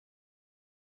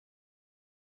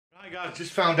Hi guys,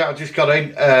 just found out, just got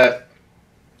in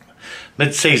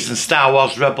mid-season Star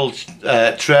Wars Rebels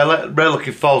trailer. Really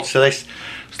looking forward to this.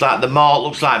 It's like the Maul,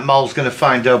 looks like Maul's going to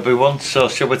find Obi-Wan, so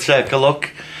shall we take a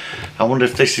look? I wonder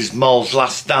if this is Maul's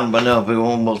last stand when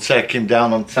Obi-Wan will take him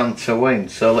down on Tatooine,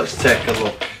 so let's take a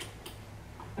look.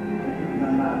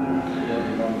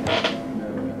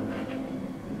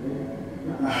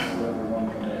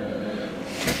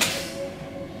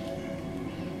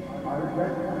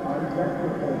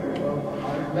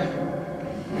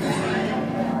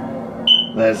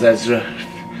 There's Ezra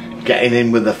getting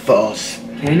in with the Force.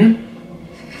 Kanan?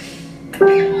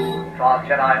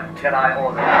 Jedi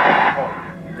Order.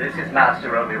 This is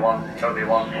Master Obi-Wan Kenobi.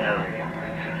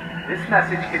 This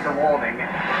message is a warning to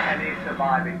any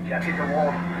surviving Jedi. It's a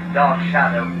warning, Dark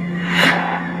Shadow.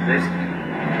 This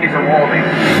is a warning.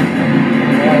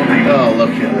 Warning. Oh,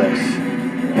 look at this.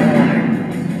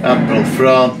 Warning. Admiral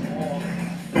Thrawn.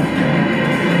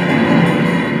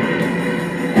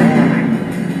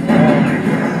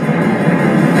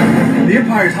 The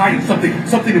Empire's hiding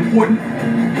something important.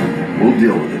 We'll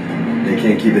deal with it. They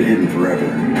can't keep it hidden forever.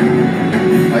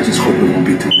 I just hope it won't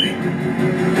be too late.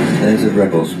 There's a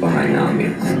rebel spying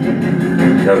army.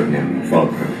 Codename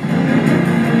Fulcrum.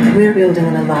 We're building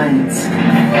an alliance.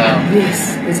 Wow.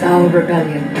 This is our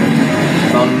rebellion.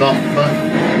 On Mothma.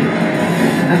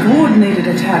 A coordinated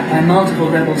attack by multiple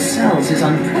rebel cells is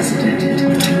unprecedented.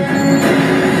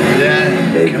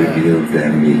 Yeah. They've revealed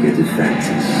their meager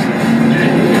defenses.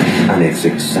 And it's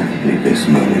exactly this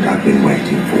moment I've been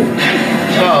waiting for.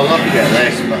 Oh, look at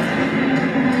this, man.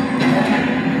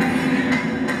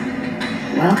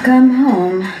 Welcome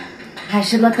home. I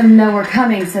should let them know we're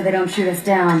coming so they don't shoot us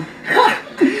down.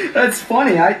 That's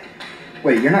funny.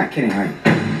 Wait, you're not kidding, are you?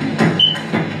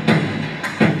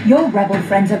 Your rebel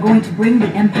friends are going to bring the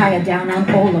Empire down on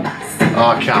all of us. Oh,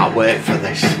 I can't wait for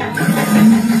this.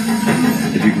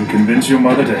 If you can convince your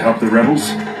mother to help the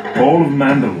rebels, all of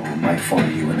Mandalore might follow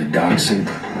you in the Darksaber.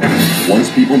 Once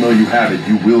people know you have it,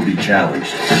 you will be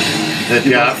challenged. The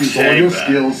You must use all your Darksaber.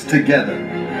 skills together.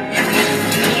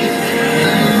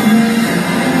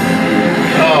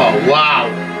 Oh, wow.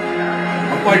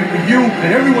 I'm fighting for you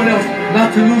and everyone else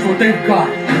not to lose what they've got.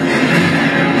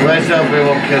 Where's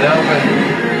Obi-Wan Kenobi?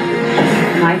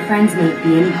 My friends make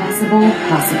the impossible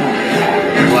possible.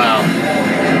 Wow.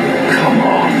 Come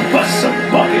on, bust some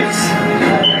buckets.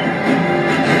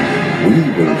 We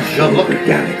will show look. the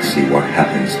galaxy what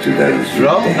happens to those who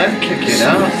Thrawn, dare them kicking speak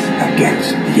ass. against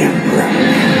the Emperor.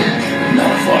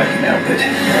 Not if I can help it.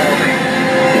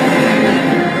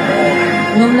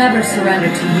 We'll never surrender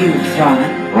to you, Thrawn.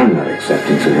 I'm not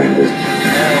accepting surrender.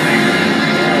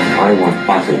 I want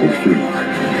utter defeat,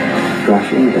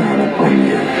 crashing down upon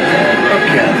you. Look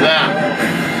at that.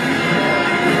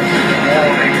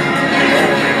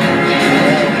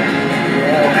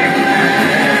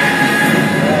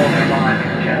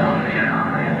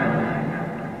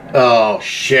 Oh,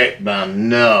 shit, man,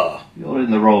 no. You're in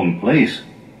the wrong place.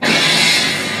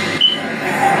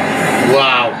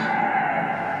 Wow.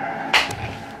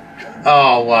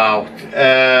 Oh, wow.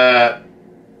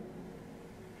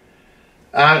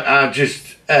 I'm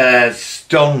just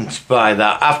stunned by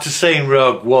that. After seeing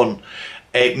Rogue One,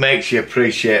 it makes you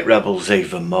appreciate Rebels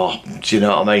even more. Do you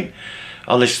know what I mean?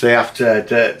 Honestly, after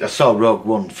I saw Rogue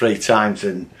One 3 times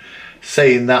and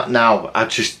seeing that now, I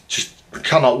just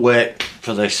cannot wait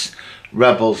for this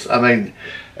Rebels. I mean,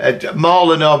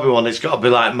 Maul and Obi-Wan, it's got to be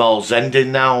like Maul's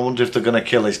ending now. I wonder if they're going to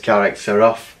kill his character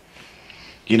off.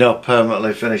 You know,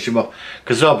 permanently finish him off.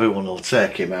 Because Obi-Wan will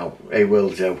take him out. He will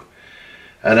do.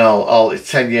 And all it's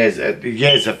 10 years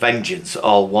of vengeance,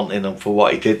 all wanting him for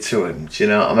what he did to him. Do you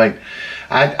know what I mean?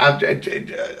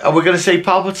 Are we going to see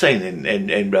Palpatine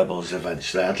in Rebels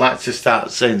eventually? I'd like to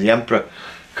start seeing the Emperor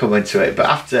come into it. But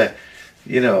after,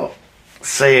 you know,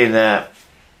 seeing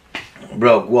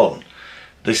Rogue One,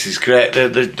 this is great.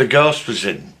 The Ghost was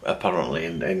in, apparently,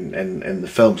 in the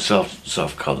film, sort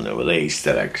of calling it with the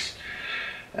Easter eggs.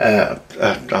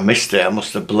 I missed it. I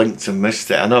must have blinked and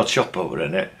missed it. I know Chopper were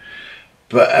in it.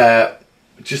 But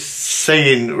just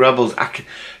seeing Rebels,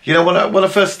 you know, when I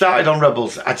first started on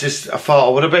Rebels, I thought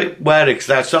I was a bit wary because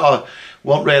I sort of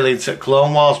wasn't really into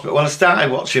Clone Wars. But when I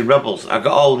started watching Rebels, I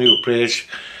got a whole new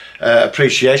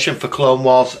appreciation for Clone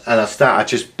Wars, and I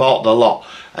just bought the lot.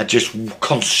 I just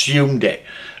consumed it,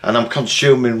 and I'm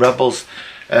consuming Rebels.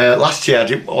 Last year I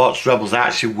didn't watch Rebels. I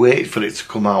actually waited for it to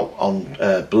come out on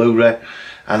Blu-ray,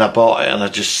 and I bought it, and I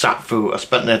just sat through. I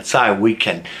spent the entire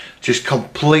weekend just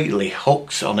completely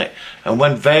hooked on it. And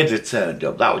when Vader turned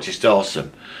up, that was just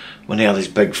awesome. when he had his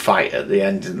big fight at the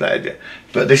end.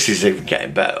 But this is even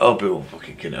getting better. Obi-Wan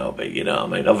fucking Kenobi, you know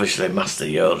what I mean? Obviously, Master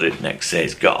Yoda next year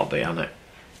has got to be on it.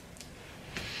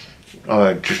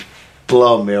 Oh, just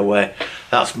blown me away.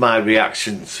 That's my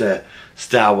reaction to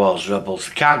Star Wars Rebels.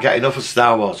 I can't get enough of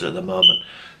Star Wars at the moment.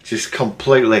 Just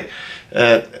completely.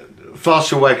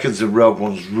 Force Awakens and Rogue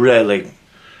One's really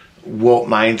woke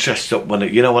my interest up when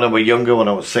when I was younger, when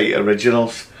I was seeing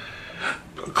originals.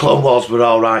 Clone Wars were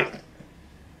alright.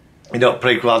 You know,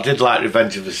 prequel, I did like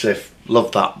Revenge of the Sith,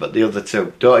 loved that, but the other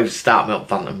two, don't even start me up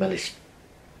Phantom Menace.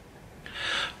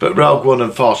 But Rogue One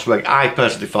and Force Awakens, I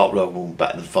personally thought Rogue One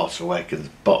better than Force Awakens,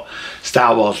 but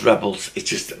Star Wars Rebels, it's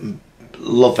just,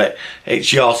 love it.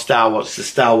 It's your Star Wars, it's the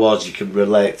Star Wars you can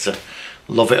relate to.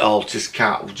 Love it all,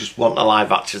 just want a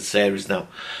live action series now.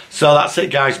 So that's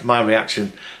it guys, my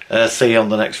reaction. See you on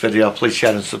the next video, please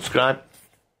share and subscribe.